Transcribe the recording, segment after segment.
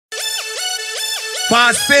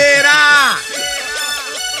Parceira!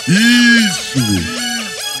 Isso!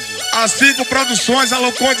 A 5 Produções,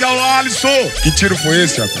 alô Conde, alô Alisson. Que tiro foi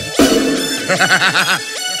esse, rapaz?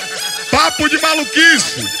 Papo de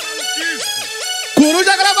maluquice.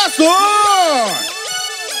 Coruja Gravações.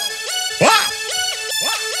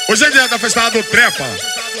 Hoje é dia da festa do trepa,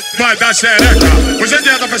 vai dar xereca. Hoje é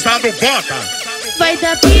dia da festa do bota, vai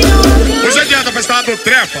dar piroca. Hoje é dia da festa do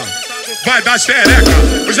trepa, vai dar xereca.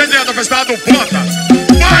 Hoje é dia da festa do bota,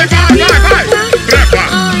 vai, vai, vai, vai. Trepa,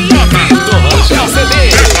 bota, Rangel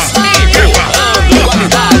CDs, empurrando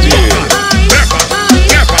qualidade. trepa,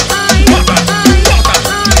 trepa, bota, bota,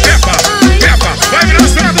 trepa, trepa. Vai virar,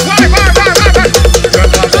 vai, vai, vai, vai, vai.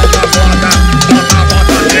 Trepa, bota, bota, bota,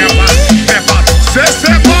 bota, trepa, trepa.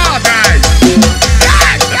 CC Modas.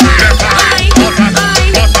 Trepa, bota,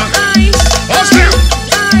 bota.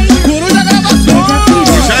 Coruja Gravações.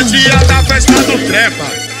 Hoje é dia da festa do trepa,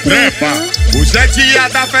 trepa. Hoje é dia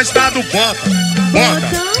da festa do bota,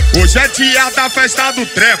 bota. Hoje é dia da festa do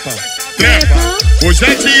trepa, trepa. Hoje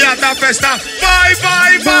é dia da festa, vai,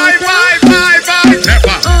 vai, vai, vai, vai, vai.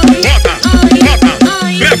 Trepa, bota, bota,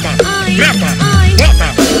 trepa, trepa,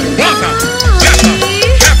 bota, bota,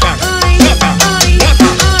 trepa, trepa, bota,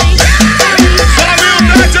 bota. Sobe o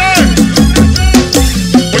dedo.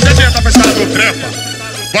 Hoje é dia da festa do trepa,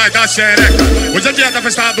 vai dar xereca. Hoje é dia da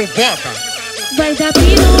festa do bota, Vai dar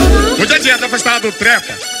piroca. hoje é dia da festa do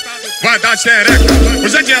trepa, vai dar xereca.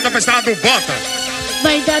 Hoje é dia da festa do bota,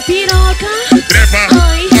 Vai dar piroca. trepa,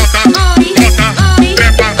 Ai, bota, ai, bota, ai,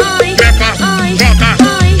 trepa, ai, trepa, ai, bota,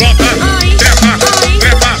 ai, bota, ai, trepa, ai,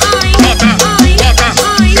 trepa, ai, bota, ai, bota,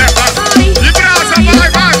 ai, trepa. ai, E brasa, vai,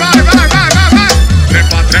 vai, vai, vai, vai, vai, vai.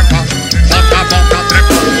 Trepa, trepa, bota, bota,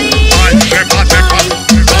 trepa. Ai, trepa, trepa,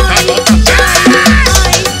 bota, bota,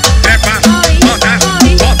 trepa, bota,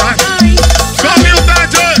 bota. Sobe o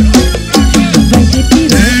dedo. Vai ter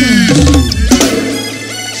piroca.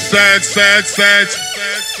 777.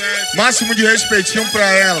 Máximo de respeitinho pra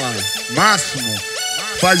ela. Máximo.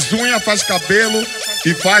 Faz unha, faz cabelo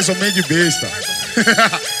e faz homem de besta.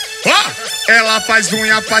 Ó! Ela faz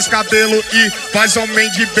unha, faz cabelo e faz homem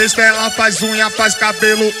de besta. Ela faz unha, faz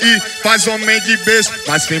cabelo e faz homem de besta.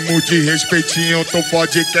 Máximo de respeitinho, tô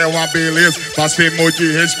fode que é uma beleza. Máximo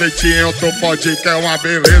de respeitinho, tô fode que é uma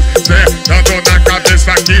beleza. Cê, dando na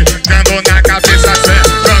cabeça aqui, dando na cabeça, cê,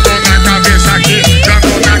 dando na cabeça aqui,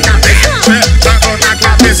 dando na cabeça, cê, dando na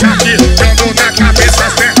cabeça aqui, dando na cabeça,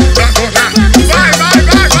 cê, dando na. Vai, vai,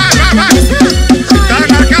 vai, vai, vai, vai. Tá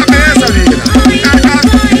na cabeça, vida. Tá na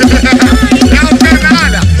cabeça. É o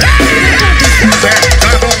Kannalha. Cê,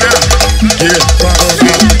 dando na. Que, dando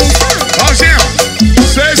na. Rangel,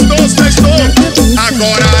 sextou, sextou.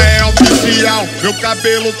 Agora é oficial. Meu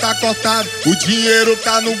cabelo tá cortado, o dinheiro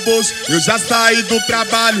tá no bolso. Eu já saí do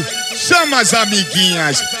trabalho. Chama as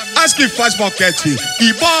amiguinhas, as que faz boquete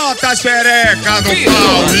e bota a xereca no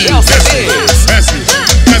pau. E desce, desce,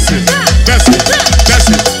 desce, desce,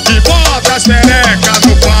 desce. E bota a xereca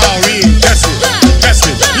no pau. E desce, desce.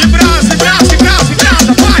 E braça, braça, braça,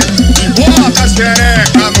 braça, vai. E bota a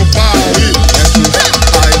xereca no pau. E desce,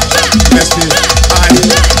 ai, desce, ai,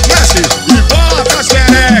 desce. E bota a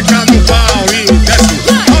xereca no pau. E desce.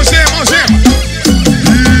 Algema, algema.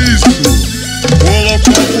 Isso. Rolou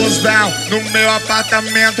confusão no meu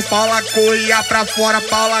apartamento. Paula corria pra fora,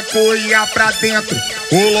 Paula corria pra dentro.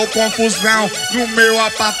 Rolou confusão no meu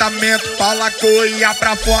apartamento. Paula corria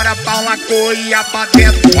pra fora, Paula corria pra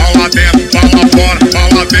dentro. Paula dentro, Paula fora,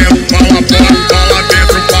 Paula dentro, Paula fora, Paula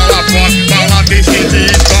dentro, Paula fora. Paula deixa de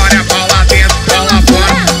história, Paula dentro, Paula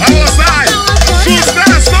fora. Alô, sai!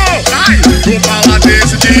 Sucesso! Ai! O Paula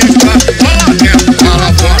deixa de história. Paula dentro,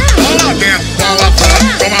 Paula fora, Paula dentro, Paula fora.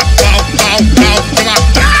 Toma pau, pau, pau, toma.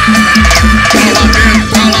 Paula dentro,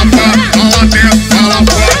 Paula fora, Paula dentro, Paula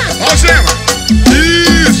fora. Algema!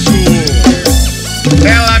 Isso!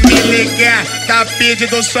 Ela me liga, tá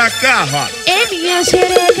pedindo sua carro. É minha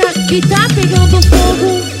xereca que tá pegando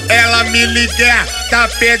fogo. Ela me liga, tá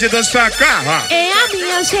pedindo sua carro. É a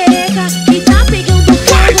minha xereca que tá pegando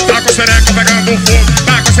Vai, fogo. tá com a xereca pegando fogo.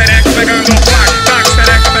 Tá com a xereca pegando fogo. Tá com a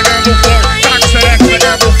xereca pegando fogo. Tá com a xereca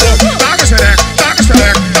pegando fogo. Tá com a xereca, tá com a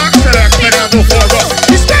xereca, tá com a xereca pegando fogo.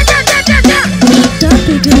 Tá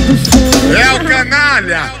pegando fogo. É o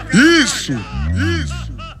Kannalha. Isso, isso.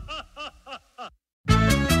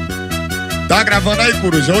 Tá gravando aí,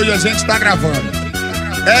 Coruja? Hoje a gente tá gravando.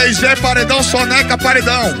 É IG Paredão, Soneca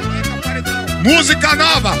Paredão. Música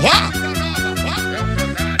nova. Ó.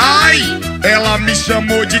 Ai, ela me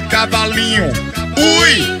chamou de cavalinho.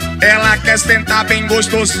 Ui, ela quer sentar bem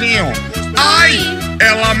gostosinho. Ai,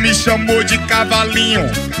 ela me chamou de cavalinho.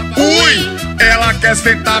 Ui, ela quer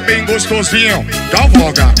sentar bem gostosinho.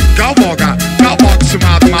 Calvoga, calvoga, calvoga em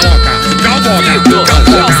cima do maloca. Calvoga, calvoga,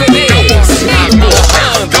 calvoga em cima do maloca.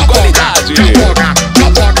 Calvoga, calvoga,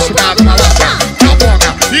 calvoga em cima do maloca. Calvoga,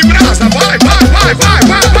 e brasa, vai, vai, vai, vai,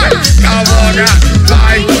 vai, vai. Calvoga,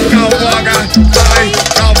 vai, calvoga, vai,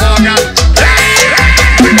 calvoga.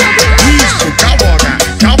 Isso, calvoga,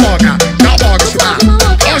 calvoga, calvoga em cima.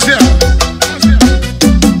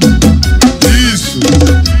 Isso.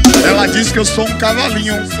 Ela disse que eu sou um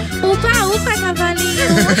cavalinho. Upa, upa, cavalinho.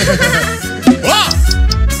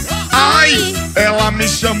 Ai, ela me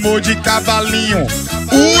chamou de cavalinho.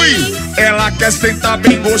 Ui, ela quer sentar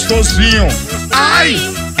bem gostosinho. Ai,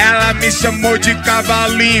 ela me chamou de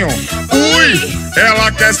cavalinho. Ui,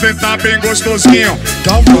 ela quer sentar bem gostosinho.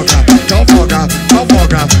 Calvoga, calvoga,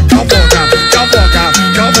 calvoga, calvoga, calvoga,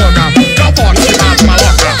 calvoga, calvoga em cima do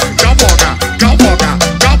maloca. Calvoga, calvoga,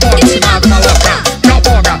 calvoga em cima do maloca.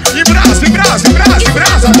 Calvoga, e brasa, e brasa, e brasa, e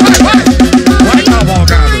brasa. Vai, vai, vai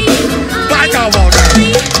calvogando. Vai calvogando.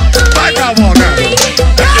 Vai calvogando.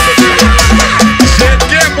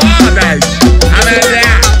 GQ Modas, a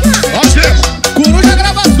melhor. Coruja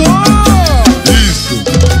Gravações. Isso.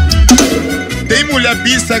 Tem mulher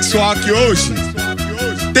bissexual aqui hoje?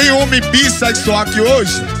 Tem homem bissexual aqui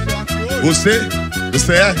hoje? Você?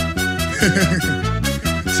 Você é?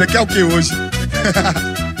 Você quer o que hoje?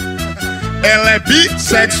 Ela é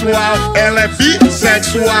bissexual, ela é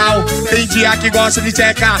bissexual. Tem dia que gosta de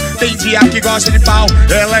tcheca, tem dia que gosta de pau.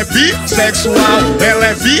 Ela é bissexual, ela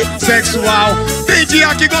é bissexual. Tem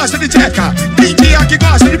dia que gosta de tcheca, tem dia que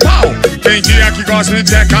gosta de pau. Tem dia que gosta de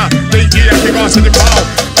tcheca, tem dia que gosta de pau.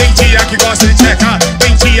 Tem dia que gosta de tcheca,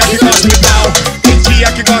 tem dia que gosta de pau. Tem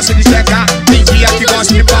dia que gosta de tcheca, tem dia que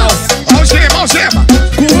gosta de pau. Algema, algema.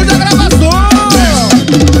 Coruja Gravações.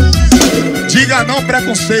 Diga não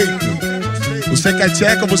preconceito. Você quer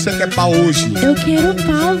tcheca ou você quer pau hoje? Eu quero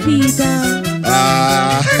pau, vida.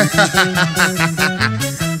 Ah.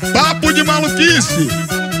 Papo de maluquice.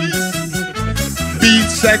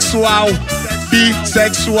 Bissexual,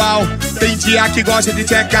 bissexual. Tem dia que gosta de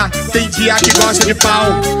tcheca, tem dia que gosta de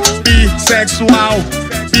pau. Bissexual,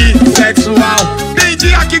 bissexual. Tem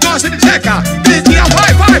dia que gosta de tcheca, tem dia,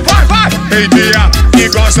 vai, vai, vai, vai. Tem dia que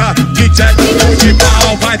gosta de tcheca ou de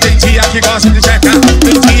pau. Vai, tem dia que gosta de tcheca,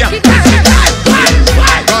 tem dia que gosta de tcheca.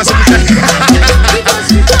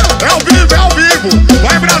 É ao vivo, é ao vivo.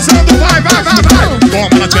 Vai abraçando, vai, vai, vai, vai. Toma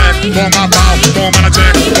na tcheca, toma pau, toma na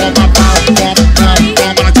tcheca, toma pau, toma, toma,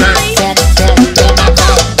 toma na tcheca, toma, toma, toma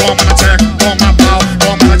pau, toma na tcheca, toma pau,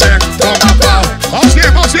 toma na tcheca, toma pau.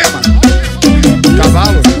 Algema, algema.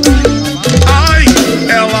 Cavalo. Ai,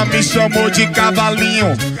 ela me chamou de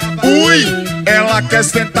cavalinho. Ui, ela quer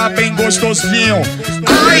sentar bem gostosinho.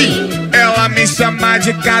 Ai, ela me chama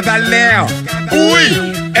de cavalinho.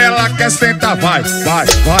 Ui, ela quer sentar, vai, vai,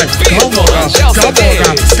 vai. Calvoga, calvoga,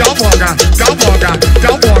 calvoga, calvoga,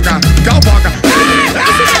 calvoga, calvoga.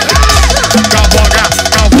 Calvoga,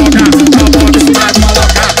 calvoga, calvoga, em cima de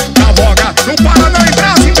maloca. Calvoga, não para não, em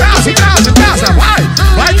brasa, em brasa, em brasa, em brasa. Vai,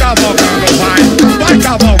 vai calvogando, vai, vai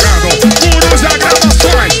calvogando. Coruja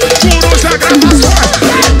Gravações, Coruja Gravações.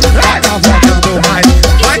 Vai calvogando, vai,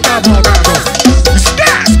 vai calvogando.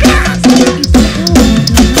 Esquece,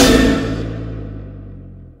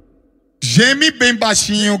 geme bem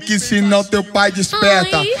baixinho que senão teu pai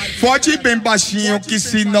desperta. Ai. Fode bem baixinho que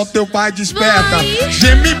senão teu pai desperta. Ai.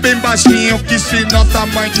 Geme bem baixinho que senão tua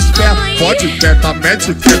mãe desperta. Ai. Fode teta,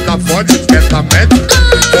 mete teta, fode teta, mete.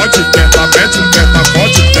 Fode teta, mete teta,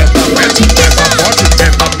 fode teta, mete teta, fode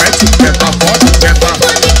teta, mete teta, fode teta.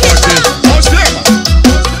 Fode, algema.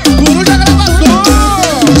 Coruja Gravações.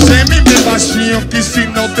 Geme bem baixinho que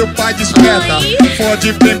senão teu pai desperta. Ai.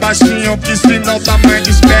 Fode bem baixinho que senão tua mãe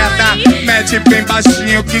desperta. Ai. Mete bem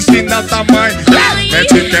baixinho que senão tua mãe. Ai.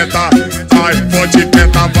 Mete teta, vai, fode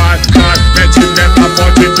teta, vai, vai. Mete teta,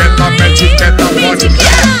 fode teta, mete teta, fode.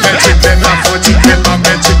 Mete teta, fode teta,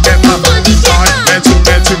 mete teta. Vai, mete,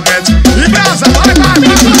 mete, mete. E brasa, vai, vai,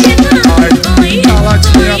 vai. Vai,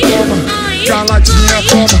 caladinha, toma. Caladinha,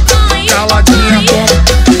 toma. Caladinha, toma.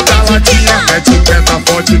 Caladinha, mete teta,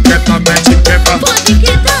 fode teta, mete teta.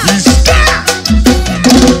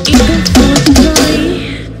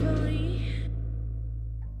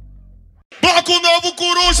 Bloco novo,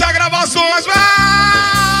 Coruja Gravações, vai!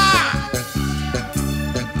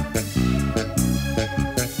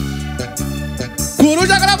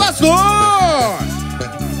 Coruja Gravações.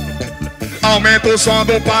 Aumenta o som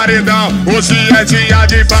do paredão, hoje é dia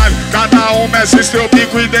de baile. Cada um mexe seu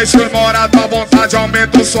bico e deixa os morados à vontade.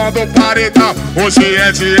 Aumenta o som do paredão, hoje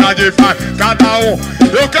é dia de baile. Cada um,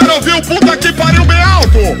 eu quero ouvir o puta que pariu bem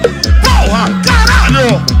alto. Porra,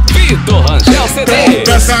 caralho! Vitor Rangel CD.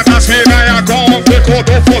 Pesca das piranha com o bico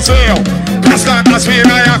do fuzil. Pesca das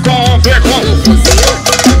piranha com o bico do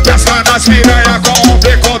fuzil. Pesca das piranha com o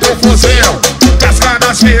bico do fuzil. Pesca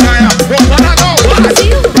das piranha, não para não, vai.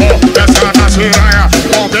 Pesca das piranha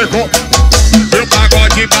com o bico. E o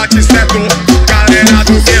pagode bate certo, galera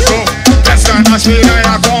do gueto. Pesca das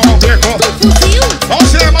piranha com o bico do fuzil. Vamos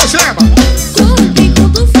cima, vamos cima. Com o bico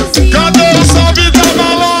do fuzil. Cadê o salve da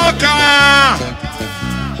maloca?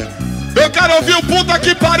 Eu quero ouvir o puta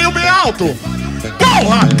que pariu bem alto.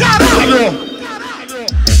 Porra, caralho!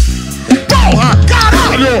 Porra,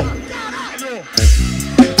 caralho!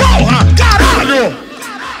 Porra, caralho!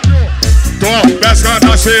 Tô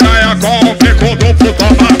pescando a piranha com o bico do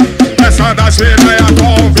putoma. Pescando a piranha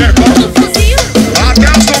com o bico do fuzil.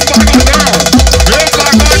 Atenção, pagodão! Meu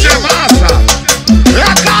pagode é massa! É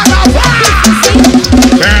carnaval!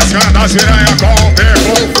 Pescando a piranha com o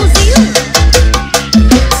bico do fuzil.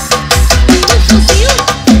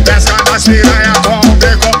 Pescando a piranha com o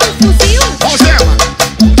bico do fuzil. Vamos cima!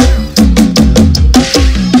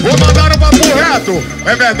 Vou mandar um papo reto,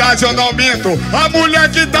 é verdade, eu não minto. A mulher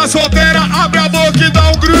que tá solteira, abre a boca e dá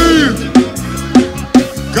um grito.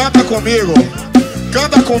 Canta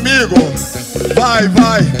comigo, vai,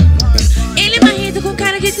 vai. Ele é marrento com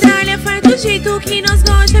cara de tralha, faz do jeito que nós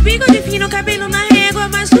gosta. Bigode fino, cabelo na régua,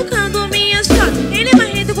 machucando minhas costas. Ele é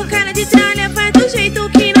marrento com cara de tralha, faz do jeito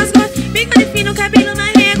que nós gosta. Bigode fino, cabelo na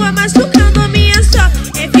régua, machucando minhas costas.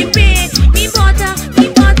 FP, me bota, me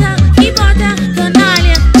bota, me bota,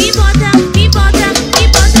 canalha. Me bota, me bota, me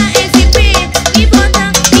bota, FP. Me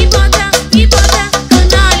bota, me bota, me bota,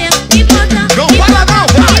 canalha. Me bota, Não me para bota, não,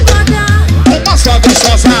 vai. me bota. Uma só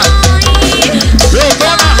gostosa. Eu tô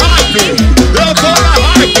na hype, eu tô na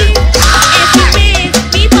hype. FP,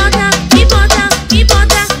 me bota, me bota, me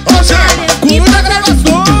bota, Ô, canalha. Me Coruja bota.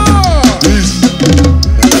 gravações.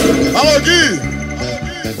 Alô, Gui,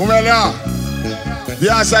 o melhor.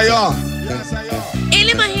 Viaja aí, ó.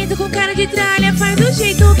 Ele é marrento com cara de tralha, faz do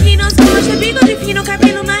jeito que nós gosta. Bigode fino,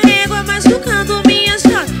 cabelo na régua, machucando minhas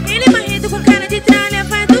costas. Ele é marrento com cara de tralha,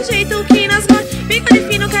 faz do jeito que nós gosta. Bigode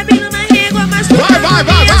fino, cabelo na régua, machucando Vai,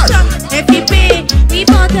 minhas costas. FP, me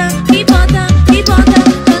bota, me bota, me bota,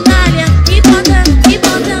 canalha. Me bota, me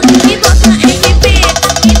bota, me bota, FP.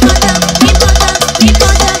 Me bota, me bota, me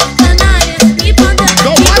bota, canalha. Me bota,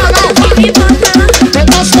 Não me para não, bota, vai. me bota.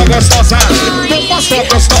 Toma só gostosa, toma só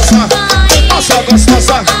gostosa, toma só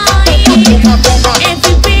gostosa, toma, toma.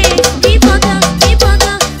 FP, me bota, me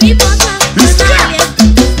bota, me bota, canalha.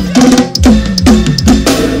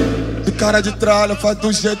 E cara de tralha, faz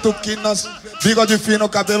do jeito que nós. Bigode fino,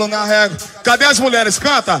 cabelo na régua. Cadê as mulheres?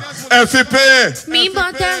 Canta! FP! Me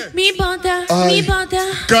bota, me bota, Ai. me bota.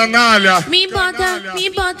 Canalha! Me bota, me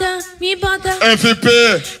bota, me bota. FP!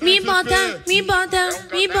 Me bota, me bota,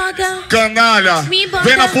 me bota. Canalha! Me bota,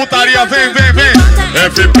 Vem na putaria, me bota, vem, vem, me vem! bota,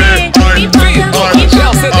 FP! Ai, me bota, me bota, me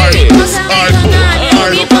bota, ai, canalha.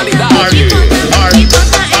 ai, Me bota, me bota, ai, me bota,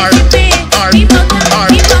 ai, FP. ai, Me bota,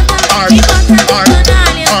 ai, me bota, ai, me bota, ai,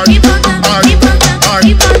 canalha. ai, Me bota, ai, me bota, ai.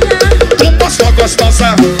 me bota. Toma só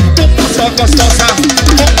gostosa! Toma só gostosa!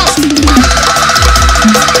 Toma só.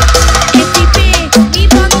 FP, me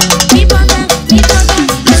bota, me bota, me bota,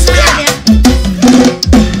 canalha.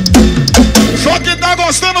 Só quem tá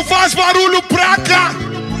gostando faz barulho pra cá!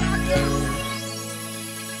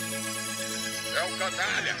 É o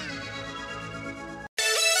Kannalha!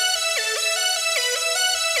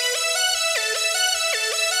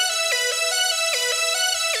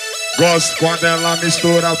 Gosto quando ela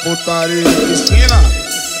mistura putaria e piscina.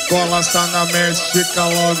 Cola na mente, fica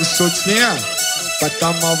logo soltinha. Vai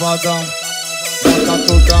tá malvadão, bota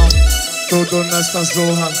tudão. Tudo nessa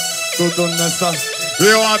zorra, tudo nessa.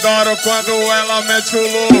 Eu adoro quando ela mete o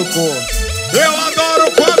louco. Eu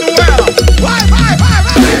adoro quando ela. Vai, vai, vai,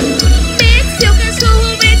 vai! Mete seu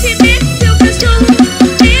cachorro, mete seu cachorro.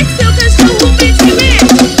 Mete seu cachorro, mete.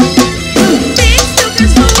 Mete seu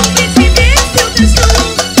cachorro, mete seu cachorro.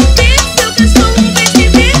 Mete seu cachorro, mete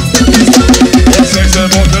seu cachorro. Vocês é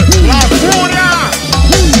bom que... La Fúria!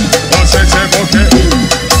 Vocês é bom que...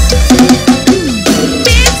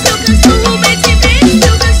 Mete seu cachorro, mete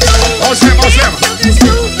seu cachorro. Ó o Zema, ó o Zema. Mete seu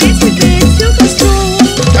cachorro, mete seu cachorro.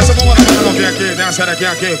 Essa eu vou mandar para novinha aqui, tem uma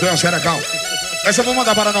serequinha aqui, tem um serecão. Essa eu vou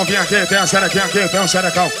mandar para novinha aqui, tem uma serequinha aqui, tem um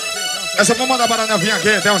serecão. Essa eu vou mandar para novinha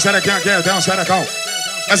aqui, tem um serequinha aqui, tem um serecão.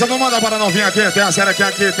 Essa eu vou mandar para novinha aqui, tem uma serequinha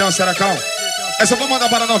aqui, tem um serecão. Essa eu vou mandar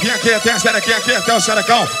para novinha aqui, tem a serequinha aqui, tem um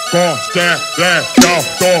serecão.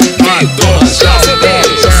 Constelecão,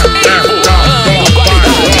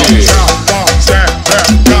 Vitor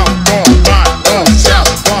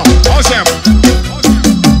Rangel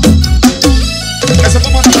Essa eu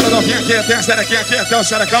vou mandar para até o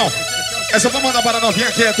xerecão. Essa eu vou mandar para a novinha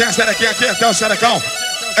aqui, até a xerequinha aqui, até o xerecão.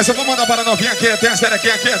 Essa eu vou mandar para a novinha aqui, até a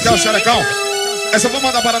xerequinha aqui, até o xerecão. Essa eu vou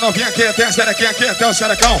mandar para a novinha aqui, até a xerequinha aqui, até o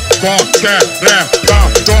xerecão. Com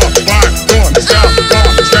xerecão, vai, com xerecão, com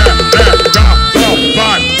xerecão,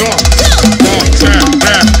 vai, com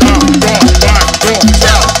xerecão, vai,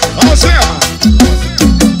 com xerecão.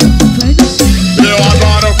 Eu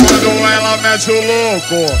adoro quando ela mete o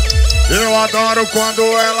louco. Eu adoro quando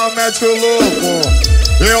ela mete o louco.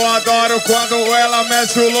 Eu adoro quando ela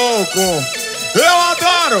mete o louco. Eu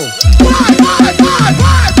adoro. Vai, vai, vai,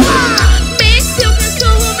 vai, vai. Mete seu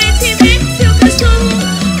cachorro, mete seu cachorro.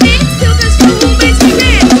 Mete seu cachorro, mete seu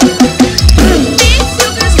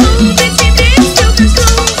cachorro, mete seu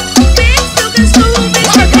cachorro. Mete seu cachorro,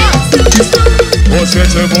 mete seu cachorro. Você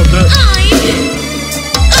se voltou. Ai,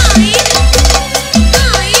 ai,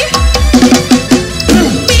 ai.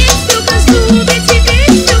 Mete seu cachorro, mete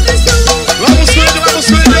seu cachorro. Lá no swing, lá no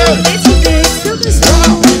swing. Mete seu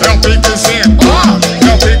cachorro. É o piquezinho, é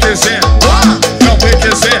o piquezinho, é o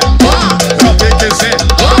piquezinho, é o piquezinho,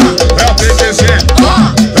 é o piquezinho,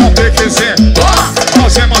 é o piquezinho.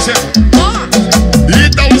 Mãozinha, mãozinha.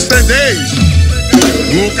 Então os CDs,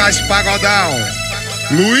 Lucas Pagodão,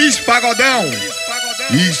 Luiz Pagodão,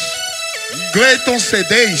 isso, Cleiton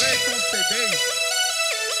CDs.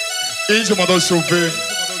 Índio mandou chover,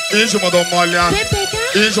 Índio mandou molhar,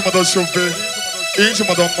 Índio mandou chover, Índio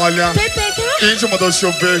mandou molhar, Índio mandou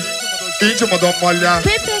chover, Índio mandou molhar,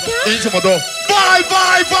 Índio mandou. Vai,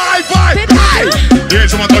 vai, vai, vai, vai!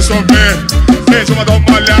 Índio mandou chover, Índio mandou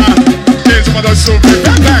molhar, Índio mandou chover,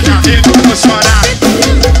 Índio mandou chorar.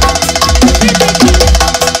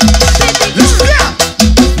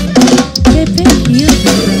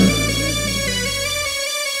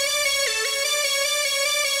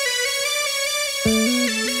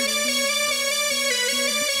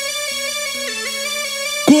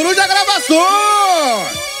 Coruja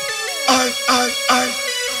Gravações! Ai, ai, ai,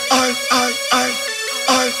 ai, ai, ai,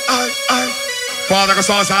 ai, ai, ai. Foda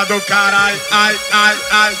gostosa do caralho, ai, ai,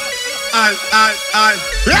 ai, ai, ai, ai.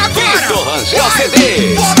 E agora? Rangel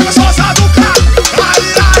CD. Foda gostosa do caralho, ai,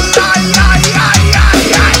 ai, ai, ai, ai,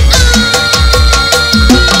 ai, ai.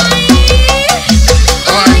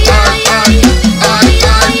 Ai, ai, ai, ai,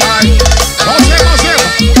 ai, ai. Você,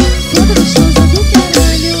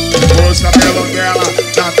 os cabelos dela,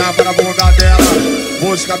 dá tapa na bunda dela.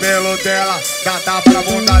 Os cabelos dela, dá tapa na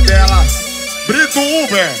bunda dela. Brito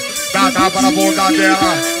Uber, dá tapa na bunda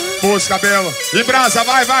dela. Os cabelos, e brasa,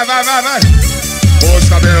 vai, vai, vai, vai, vai. Os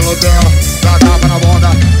cabelos dela, dá tapa na bunda.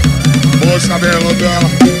 Os cabelos dela,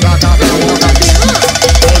 dá tapa na bunda.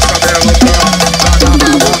 Os cabelos dela, dá tapa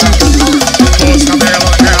na bunda. Os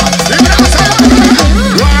cabelos dela, e brasa, vai, vai.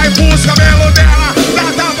 Vai, os cabelos dela, dá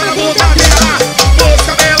tapa na bunda dela. Os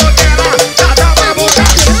cabelos dela, dá tapa na bunda.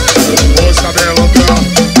 Os cabelos dela,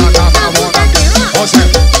 dá tapa na bunda. Você.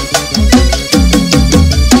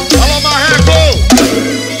 Alô, Marreco!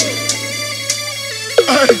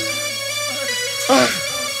 Ai. Ai.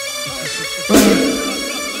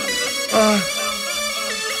 Ai.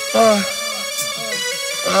 Ai.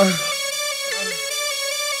 Ai.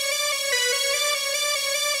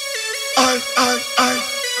 Ai, ai, ai,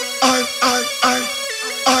 ai, ai, ai,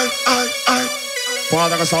 ai, ai, ai.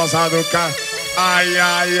 Foda gostosa do carro. Ai,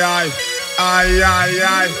 ai, ai, ai, ai,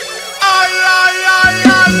 ai. Ai, ai, ai,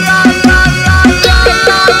 ai, ai, ai,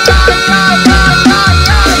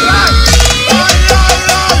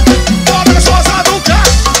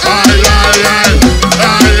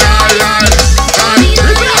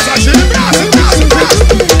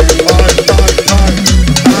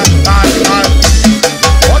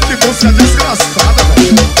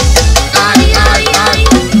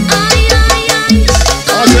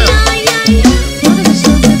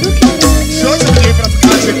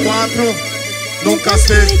 no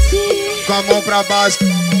cacete, com a mão pra baixo,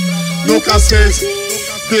 no cacete,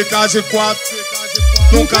 fica de quatro,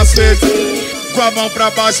 no cacete, com a mão pra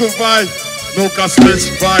baixo, vai, no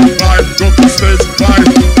cacete, vai, vai, no cacete, vai,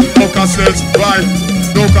 no cacete, vai,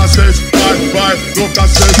 no cacete, vai, vai, no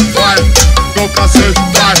cacete, vai, no cacete,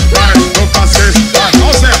 vai, vai, no cacete, vai,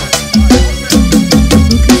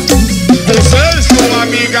 você e sua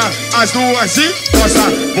amiga, as duas de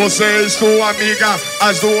costa. Você e sua amiga,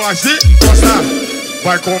 as duas de costa.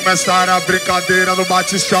 Vai começar a brincadeira no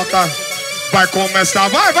bate-chota. Vai começar,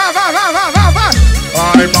 vai, vai, vai, vai, vai, vai, vai.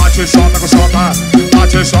 Ai, bate-chota com chota.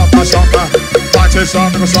 Bate-chota, chota.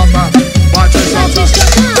 Bate-chota com chota. Bate-chota.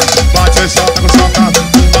 Bate-chota com chota.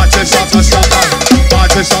 Bate-chota, chota.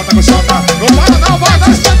 Bate-chota com chota. Não para, não, vai,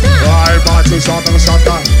 vai. Vai, bate-chota com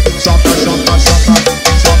chota. Chota, chota, chota.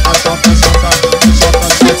 Chota, chota, chota. Chota,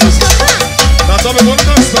 chota, chota. Nós vamos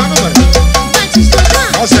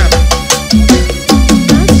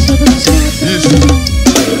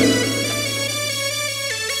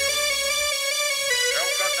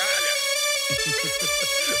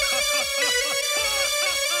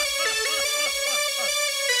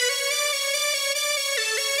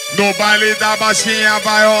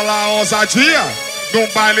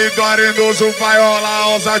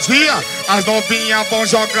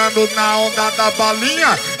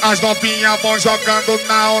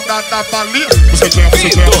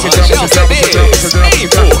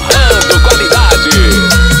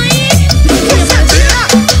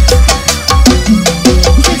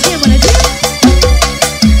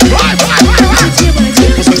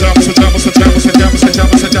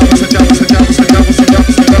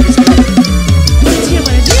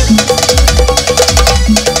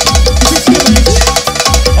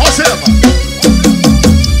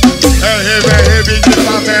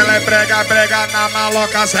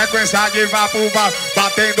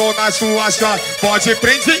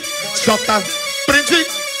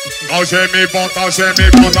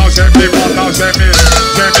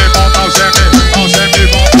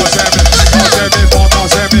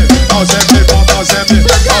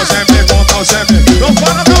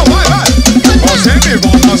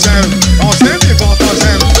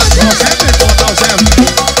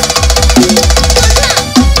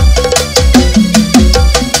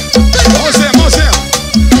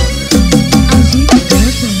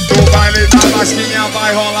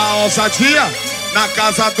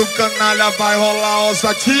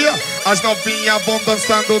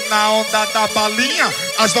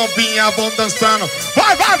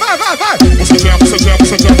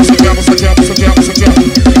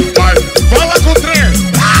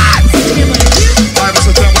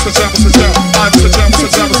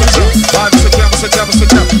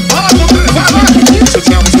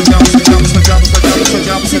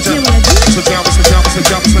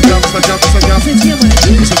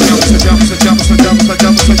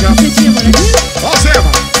Ó,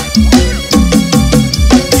 Zema.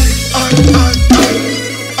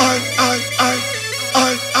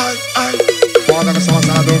 Foda nessa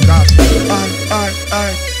rosada do gato.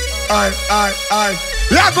 Ai.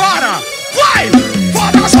 E agora? Vai!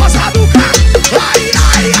 Foda nessa rosada do gato. Ai.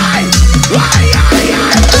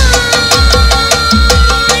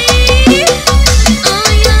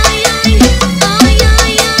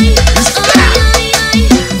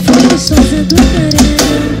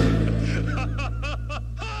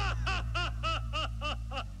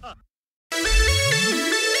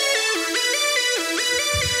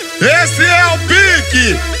 Esse é o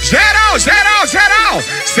pique! Geral!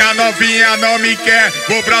 Se a novinha não me quer,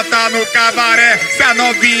 vou brotar no cabaré. Se a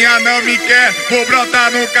novinha não me quer, vou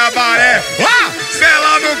brotar no cabaré. Se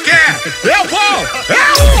ela não quer, eu vou!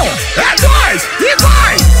 É um, é dois e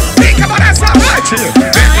vai! Vem cabaré essa noite!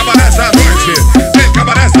 Vem cabaré essa noite! Vem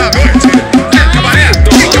cabaré essa noite! Vem cabaré!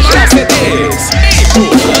 Vem cabaré!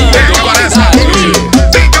 Vem cabaré essa noite!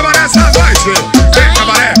 Vem cabaré essa noite! Vem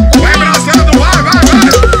cabaré! Vai abraçando, vai!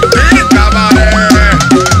 Vem cabaré!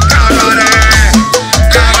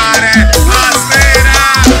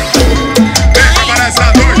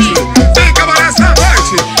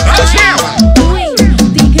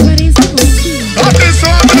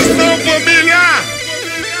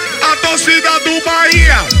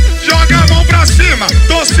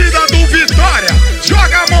 Torcida do Vitória,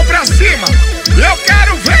 joga a mão pra cima. Eu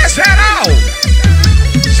quero ver geral.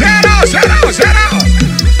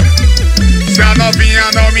 Se a novinha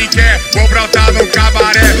não me quer, vou brotar no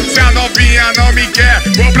cabaré. Se a novinha não me quer,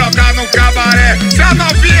 vou brotar no cabaré. Se a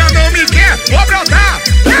novinha não me quer, vou brotar.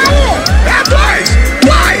 É um, é dois,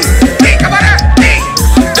 vai. Vem cabaré, vem.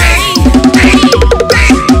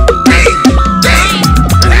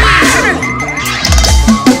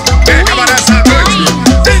 Vem cabaré essa noite.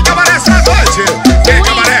 Vem cabaré essa noite. Vem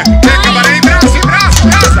cabaré em braço,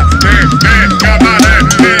 casa. Vem cabaré,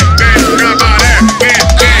 vem cabaré, vem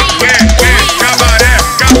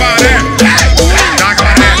cabaré. Tá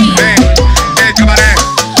cabaré, vem cabaré.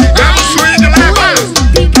 Vamos swing, leva.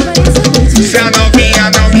 Se a novinha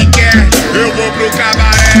não me quer, eu vou pro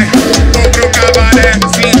cabaré.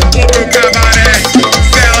 Sim, vou pro cabaré.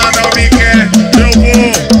 Se ela não me quer, eu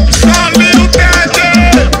vou. Sobe o teto.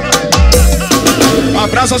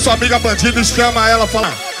 Abraça sua amiga bandida e chama ela,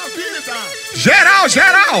 fala.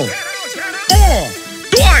 Geral. 1,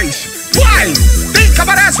 2, vai! Tem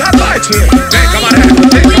cabaré essa noite! Tem cabaré!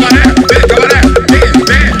 Vem cabaré!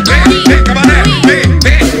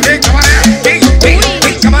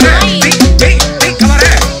 Vem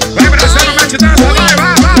cabaré! Vai abraçando, mete dança, vai!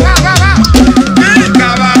 Vem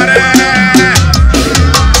cabaré!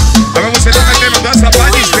 Agora você tá metendo dança pra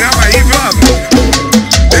desgrama aí, viu, amor?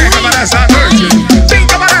 Tem cabaré essa noite!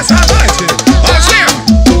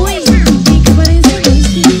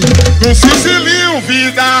 No sigilinho,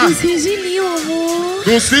 vida! No sigilinho, amor.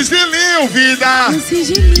 No sigilinho, vida! No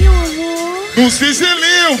sigilinho, amor. No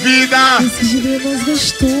sigilinho, vida. Esse gilinho é mais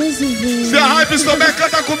gostoso, velho. Se a hype souber,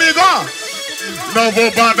 canta comigo, ó. Não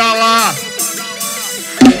vou badalar.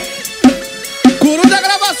 Coruja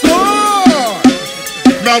Gravações.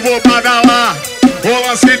 Não vou badalar. O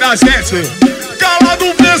lance da gente.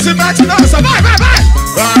 Calado, vence, mete dança. Vai, vai, vai.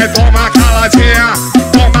 Vai, toma caladinha.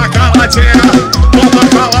 Toma caladinha. Toma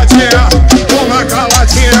caladinha. Toma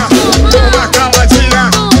caladinha. Toma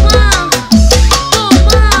caladinha.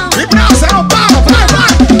 E braça no pau, vai,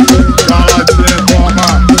 vai. Caladinha, toma.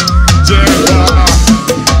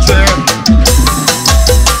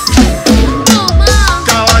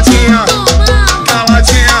 Caladinha.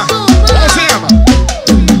 Caladinha. Algema.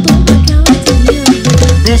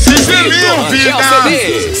 No sigilinho, vida.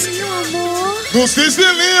 No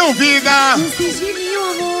sigilinho, vida. No sigilinho,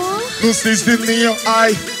 amor. No sigilinho,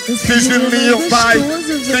 ai. Sigilinho, vai.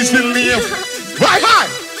 Sigilinho. Vai, vai.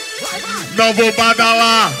 Não vou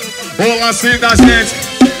badalar. O lance da gente.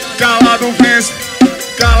 Calado vence.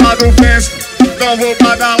 Calado vence. Não vou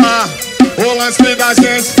badalar. O lance da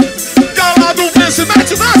gente. Calado vence.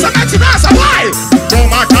 Mete dança, vai.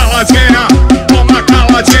 Toma caladinha. Toma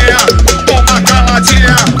caladinha. Toma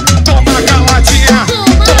caladinha. Toma caladinha.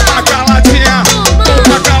 Toma caladinha.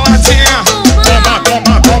 Toma caladinha. Toma,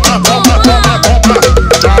 toma, toma, toma, toma, toma.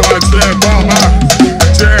 Caladinha, toma.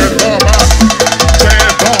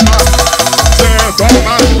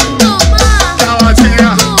 Toma.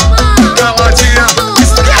 Caladinha. Caladinha.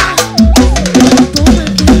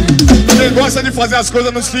 Quem gosta de fazer as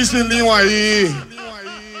coisas no sigilinho aí?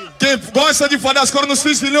 Quem gosta de fazer as coisas no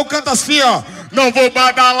sigilinho canta assim, ó. Não vou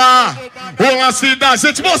badalar. O lance da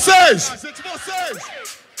gente, vocês.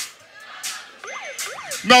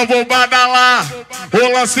 Não vou badalar.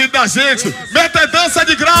 O lance da gente. Mete dança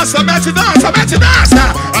de graça. Mete dança, mete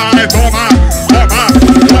dança. Ai, toma, toma, toma,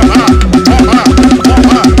 toma, toma,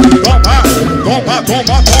 toma, toma,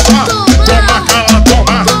 toma, toma, toma, cala,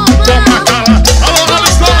 toma, toma, cala. Alô,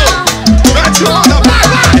 Alisson. Mete onda, vai,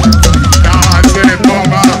 vai. Caladinha,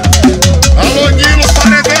 toma. Alô, Nilo,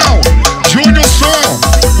 Paredão. Júnior Som.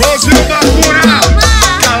 Rosinho Bagulha.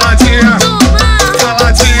 Caladinha.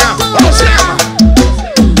 Caladinha. Algema.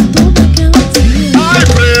 Ai,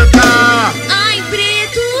 preta. Ai,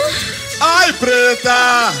 preto. Ai, preta.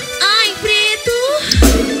 Ai, preto.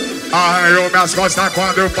 Arranhou minhas costas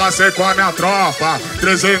quando eu passei com a minha tropa.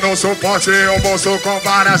 Cresci no suporte e o bolso com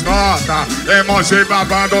várias notas. Emoji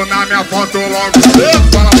babando na minha foto logo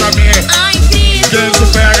cedo. Fala pra mim. Ai, preto. Quem tu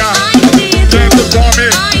pega? Ai, preto. Quem tu come?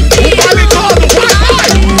 Ai, O preto. baile todo, vai,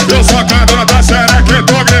 vai. Eu socando na da xereca e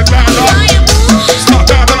tô gritando. Ai, amor.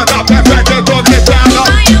 Socando na da perfeita e tô gritando.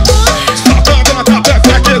 Ai, amor. Socando na da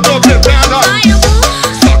perfeita e tô gritando. Ai, amor.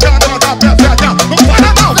 Socando na da perfeita. Não para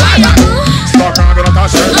não, vai, vai. Socando na da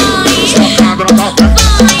xereca. Socando na da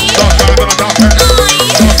perfeita. Socando na da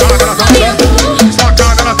perfeita. Socando na da perfeita.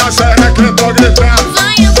 Socando na da xereca e tô gritando.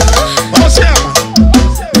 Vai, amor. Algema.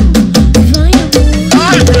 Vai, amor.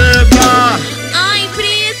 Ai, preta. Ai,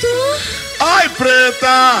 preto. Ai,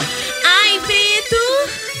 preta. Ai, preto.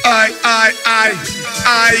 Ai, ai, ai.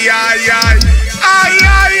 Ai, ai, ai. Ai,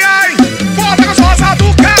 ai, ai. Foda com as rosas do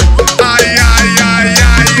carro. Ai, ai, ai,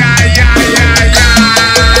 ai, ai, ai, ai, ai.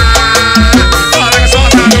 Foda com as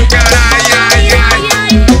rosas do carro. Ai, ai,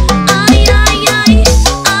 ai. Ai, ai, ai.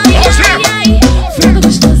 Ai, Algema. ai, ai. Foda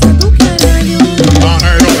gostosa do caralho.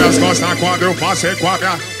 Arranhou minhas costas quando eu passei com a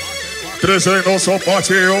minha. Cresci no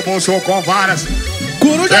suporte e o bolso com várias.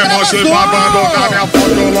 Coruja Emoji babando na Gravações. minha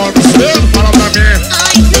foto logo cedo. Fala pra mim.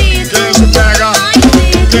 Ai, preto. Quem se pega? Ai,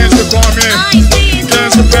 preto. Quem se come? Ai, preto. Quem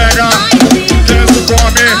se pega? Ai, preto. Quem se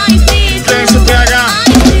come? Ai, preto. Quem se pega?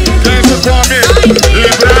 Ai, preto. Quem se come? E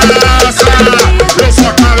braça. Eu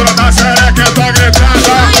socando na xereca, eu tô gritando.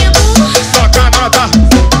 Ai, amor. Socando na da.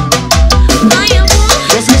 Ai, amor.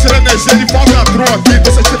 Você tira energia de falcatrua aqui.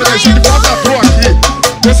 Você tira energia de falcatrua aqui.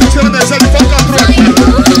 Você tira energia de falcatrua aqui.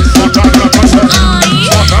 Socando na da xereca.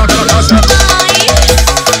 Socando na da xereca.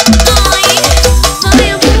 Vai,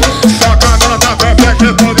 amor. Socando na da perfeita,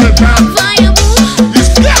 eu tô gritando. Vai, amor.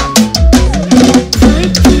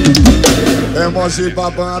 Emoji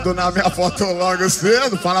babando na minha foto logo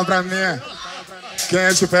cedo. Fala pra mim.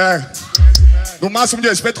 Quem te pega? No máximo de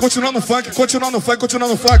respeito, continuando o funk, continuando o funk,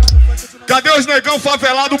 continuando o funk. Cadê os negão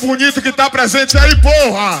favelado bonito que tá presente aí,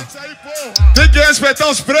 porra? Tem que respeitar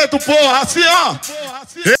os pretos, porra. Assim, ó.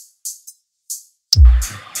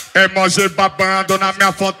 Emoji babando na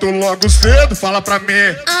minha foto logo cedo. Fala pra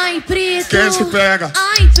mim. Ai, preto. Quem se pega?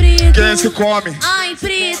 Ai, preto. Quem se come? Ai,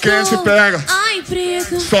 preto. Quem se pega? Ai,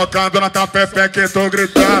 preto. Socando na tapé que tô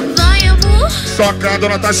gritando. Vai, amor. Socando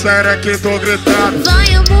na taxera que tô gritando.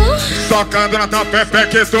 Vai, amor.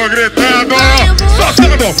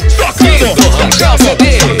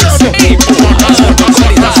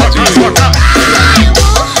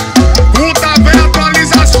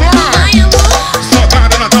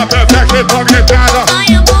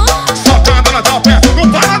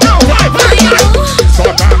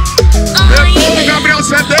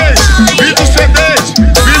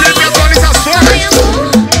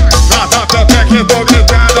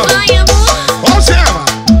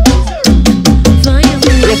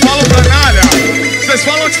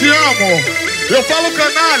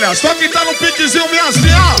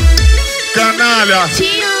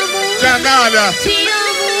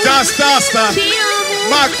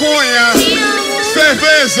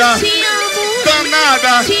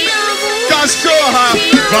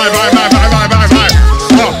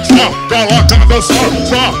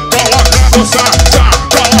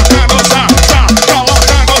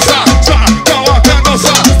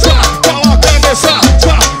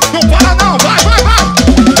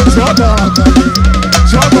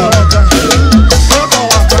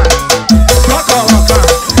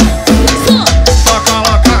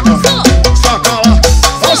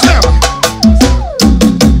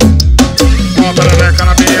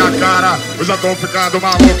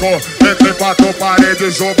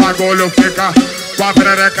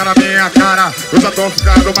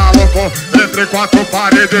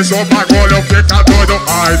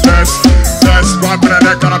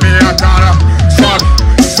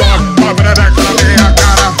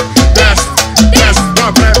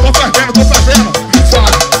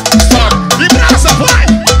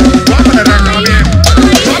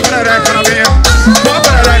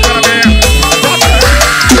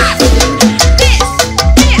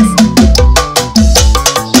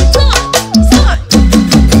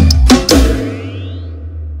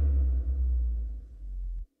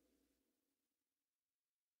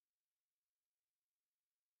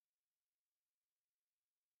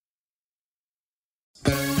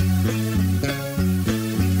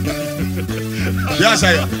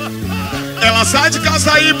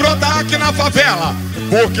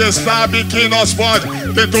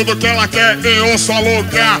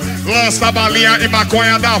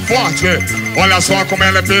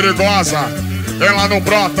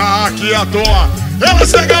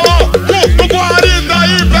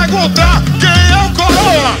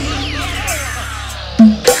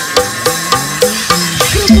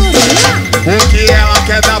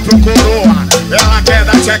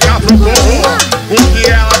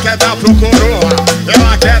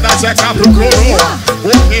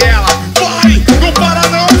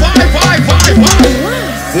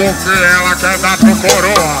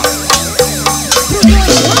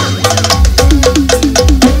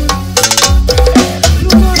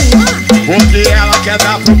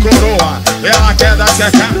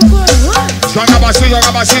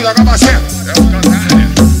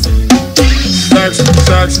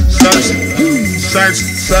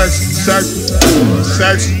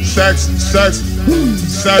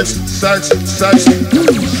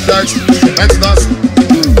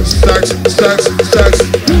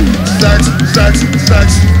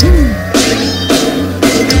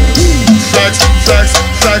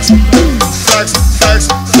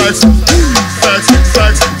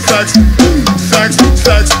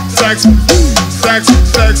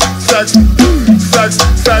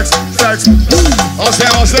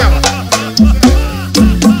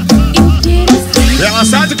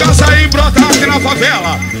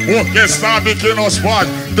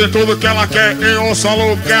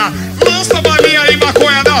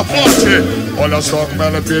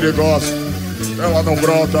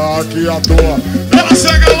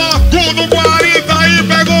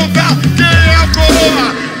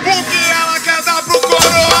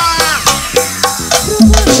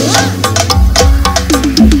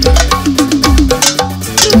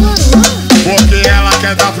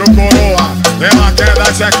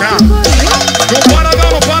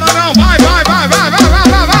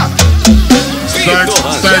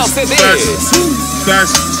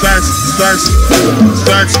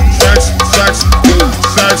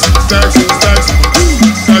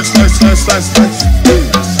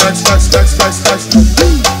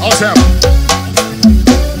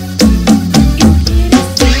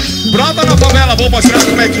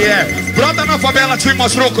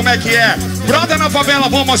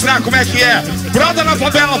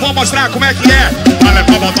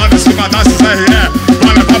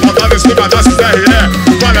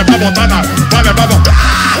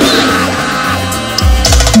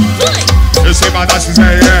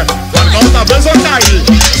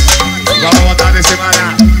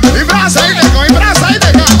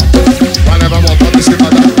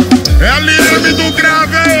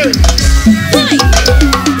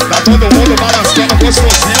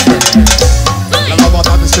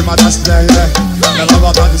 Ela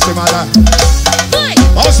volta de cima da...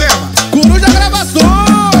 Ó, Zema. Coruja Gravações.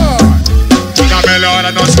 Na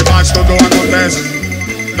melhora não se bate, tudo acontece.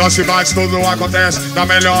 Não se bate, tudo acontece. Na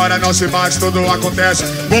melhora não se bate, tudo acontece.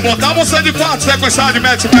 Vou botar você de quatro, sequenciar de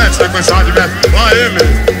mete, sequenciar de mete. Vai ele.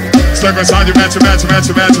 Sequenciar de mete. Mete.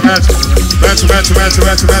 Sequenciar de mete.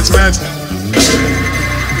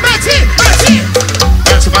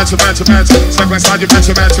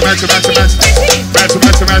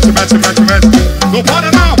 Não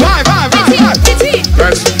para não, vai.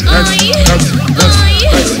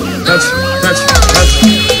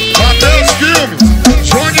 Bateu os filmes.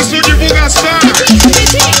 Jones sua divulgação.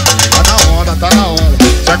 Tá na onda.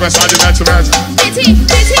 Sequenciar de mete.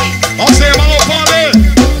 Ó você, maluco, falei.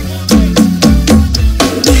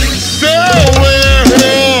 Seu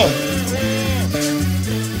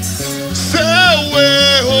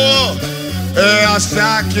erro é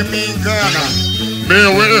achar que me engana.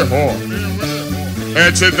 Meu erro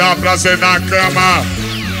é te dar prazer na cama.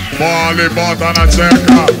 Mole, bota na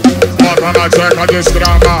tcheca,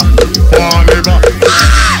 destrava. Mole, bota.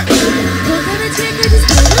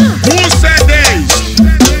 Os CDs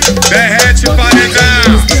derrete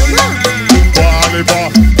paredão. Mole,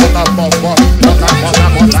 bota na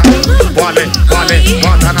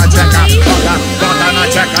tcheca, bota na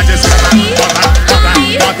tcheca, destrava.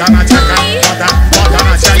 Bota na tcheca, destrava.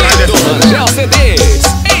 Rangel CDs,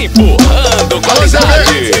 empurrando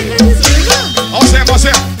qualidade. Ó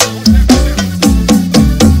você.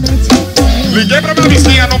 Liguei pra minha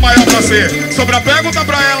vizinha no maior prazer. Sobre a pergunta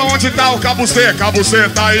pra ela onde tá o cabucê. Cabucê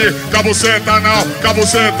tá aí, cabucê tá não.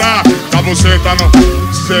 Cabucê tá no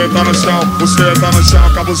chão. Você tá no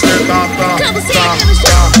chão, cabucê tá.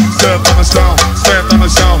 Senta no chão, senta no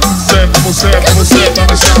chão. Senta você tá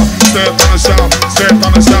no chão. Senta no chão, senta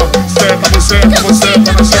no chão. Senta você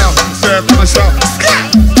tá no chão. Senta no chão.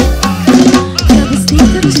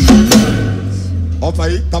 Opa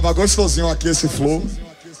aí, tava gostosinho aqui esse flow.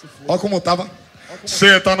 Ó como tava.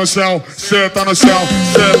 Senta no chão, senta no chão.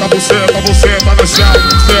 Senta você tá no chão.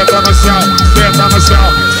 Senta no chão, senta no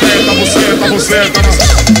chão. Senta você tá no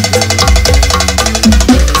chão.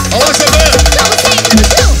 Alô, CD!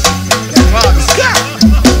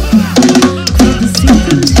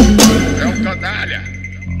 É um canalha.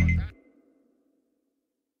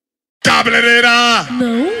 Cabeleireira.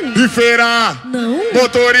 Não. Bifeira. Não.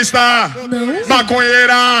 Motorista. Não.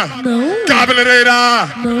 Maconheira. Não. Cabeleireira.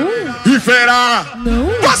 Não. Bifeira.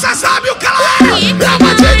 Não. Você sabe o que ela é? Eu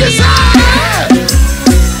vou te dizer.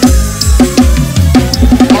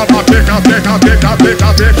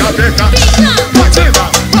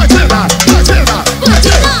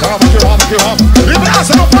 Batida. E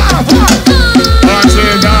braça não para,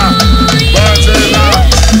 Batida.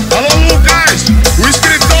 Alô, Lucas, o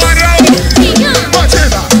escritório.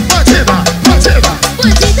 Batida.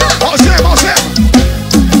 Você.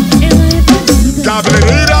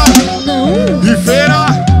 Cabeleireira. Não. Bifeira.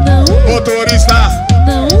 Não. Motorista.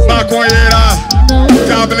 Não. Maconheira. Não.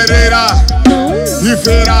 Cabeleireira. Não.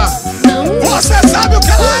 Bifeira. Não. Você sabe o que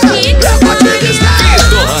ela é? Eu vou te dizer.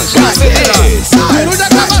 Rangel CDs. Coruja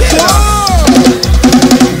Gravações.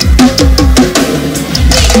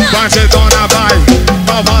 Bandidona vai,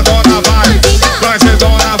 malvadona vai,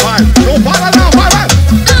 bandidona vai. Não para não, vai.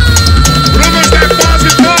 Bruno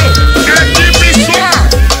Depósito, equipe só.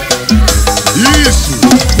 Isso.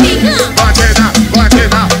 Bandida.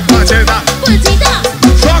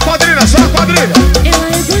 Só a quadrilha. Ela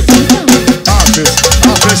é bandida.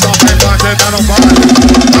 Afe só tem bandida no baile.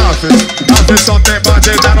 Afe só tem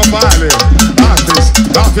bandida no baile.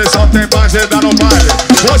 Afe só tem bandida no baile.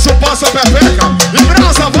 Vou chupar sua pepeca e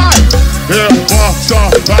brasa vai. Eu vou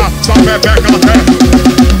chupar sua pepeca até.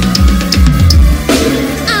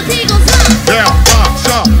 Eu vou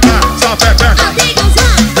chupar sua pepeca.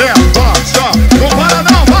 Eu vou chupar. Não para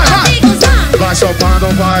não, vai. Vai chupando,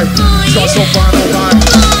 vai. Só chupando, vai.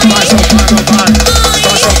 Vai chupando, vai.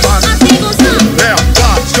 Só chupando. Eu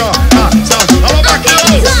vou chupar só. Alô,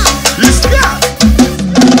 Baquinho. Esquece.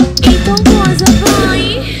 Então goza, vai.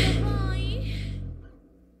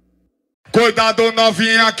 Cuidado,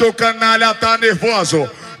 novinha, que o canalha tá nervoso.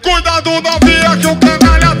 Cuidado, novinha, que o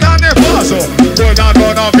canalha tá nervoso. Cuidado,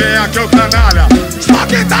 novinha, que o canalha. Só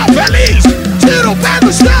quem tá feliz, tira o pé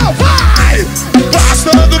do chão, vai.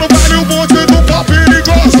 Passando no baile o monte do pau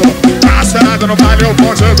perigoso. Passando no baile o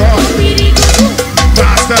monte do pau perigoso.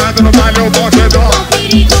 Passando no baile o monte do pau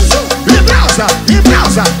perigoso. E brasa.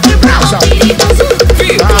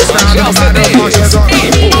 Rangel CDs,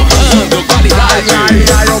 empurrando qualidade.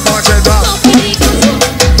 Ai, o monte do pau perigoso.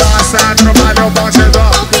 Passando no baile o monte do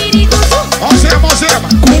pau perigoso. Ó, Zema.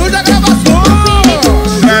 Coruja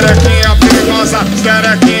Gravações. Perequinha.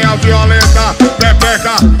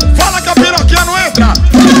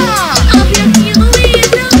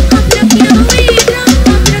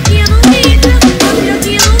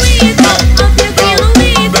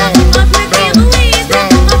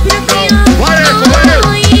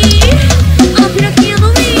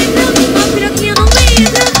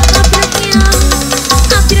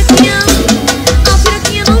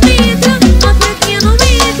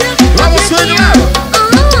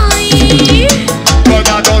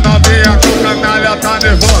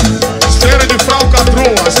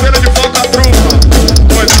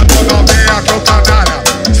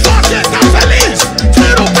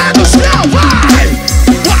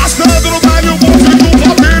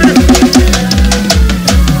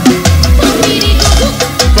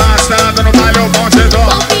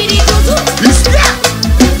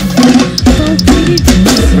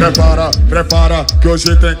 Prepara, prepara, que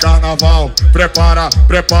hoje tem carnaval. Prepara,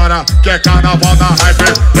 prepara, que é carnaval na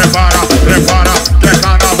hype. Prepara, prepara, que é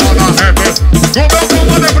carnaval na hype. O meu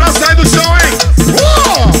comando é pra sair do chão, hein?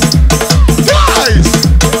 Dois,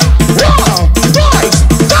 sai,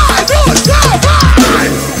 vai!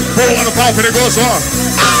 Pula no pau perigoso, ó.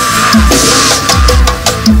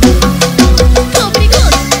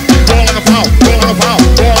 Pula no pau, pula no pau,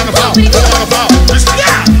 pula no pau, pula no pau.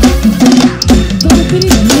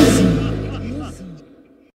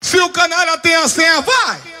 Se o Kannalha tem a senha,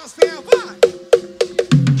 vai!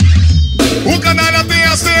 O Kannalha tem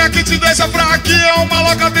a senha que te deixa fraquinha. O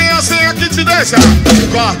maloca tem a senha que te deixa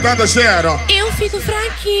cortando cheiro. Eu fico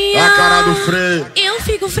fraquinha. A cara do freio. Eu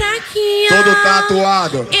fico fraquinha. Todo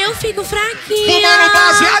tatuado. Eu fico fraquinha. Fumando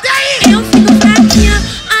baseado, e aí? Eu fico fraquinha.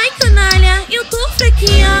 Ai, Kannalha, eu tô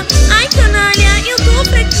fraquinha. Ai, Kannalha, eu tô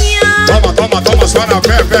fraquinha. Toma, toma, toma, só na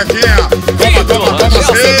pepequinha. Toma, toma, toma,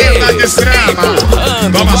 senta de extrema.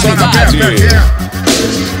 Toma, só na pepequinha.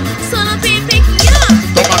 Só na pepequinha.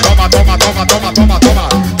 Toma, toma, toma, toma, toma, toma, toma.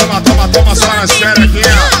 Toma, toma, toma, só na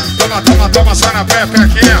xerequinha. Toma, toma, toma, só na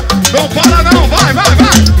pepequinha. Não para não, vai, vai,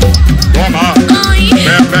 vai. Toma,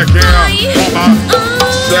 pepequinha. Toma,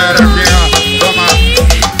 xerequinha. Toma,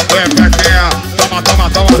 pepequinha. Toma, toma,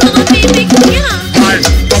 toma. Só na pepequinha. Vai,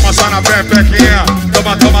 toma só na pepequinha.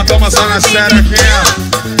 Toma, toma, toma só na xerequinha.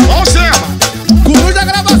 Vamos cima. Cruz da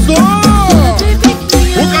gravação.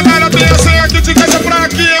 O Kannalha tem a senha que te deixa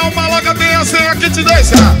fraquinha. O maloca tem a senha que te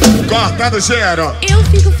deixa cortando cheiro. Eu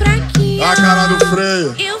fico fraquinha. A cara do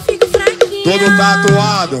freio. Eu fico fraquinha. Todo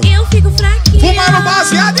tatuado. Eu fico fraquinha. Fumando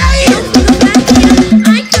baseado, e aí? Eu fico fraquinha.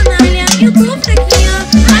 Ai, Kannalha, eu tô fraquinha.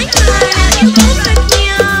 Ai, Kannalha, eu tô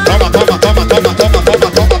fraquinha. Toma, toma, toma, toma, toma, toma,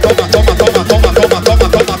 toma, toma, toma, toma, toma, toma, toma,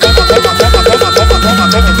 toma, toma, toma, toma,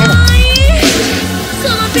 toma, toma. Ai, só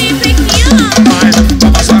na pepequinha. Vai,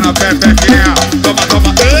 toma só na pepequinha. Toma, toma,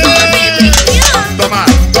 ei! Toma,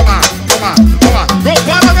 toma, toma, toma. Não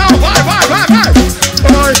para não, vai, vai, vai, vai.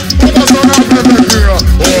 Oi, uma só na pepequinha.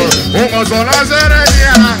 Oi, uma só na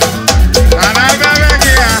xerequinha. Na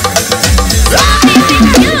pepequinha.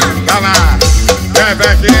 Toma,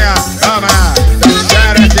 pepequinha. Toma,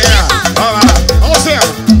 xerequinha. Toma, vamos cima.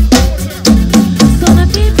 Só na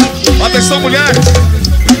pepequinha. Atenção, mulheres.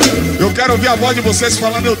 Eu quero ouvir a voz de vocês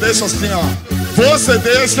falando eu deixo assim, ó. Você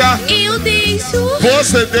deixa. Eu deixo.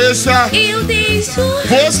 Você deixa. Eu deixo.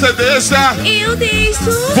 Você deixa. Eu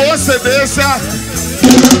deixo. Você deixa.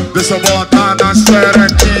 Deixa eu botar na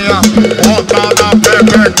xerequinha. Bota na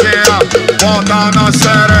pepequinha. Bota na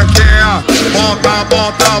xerequinha. Bota,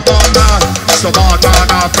 bota, bota. Deixa eu botar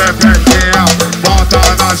na pepequinha. Bota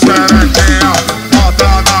na xerequinha.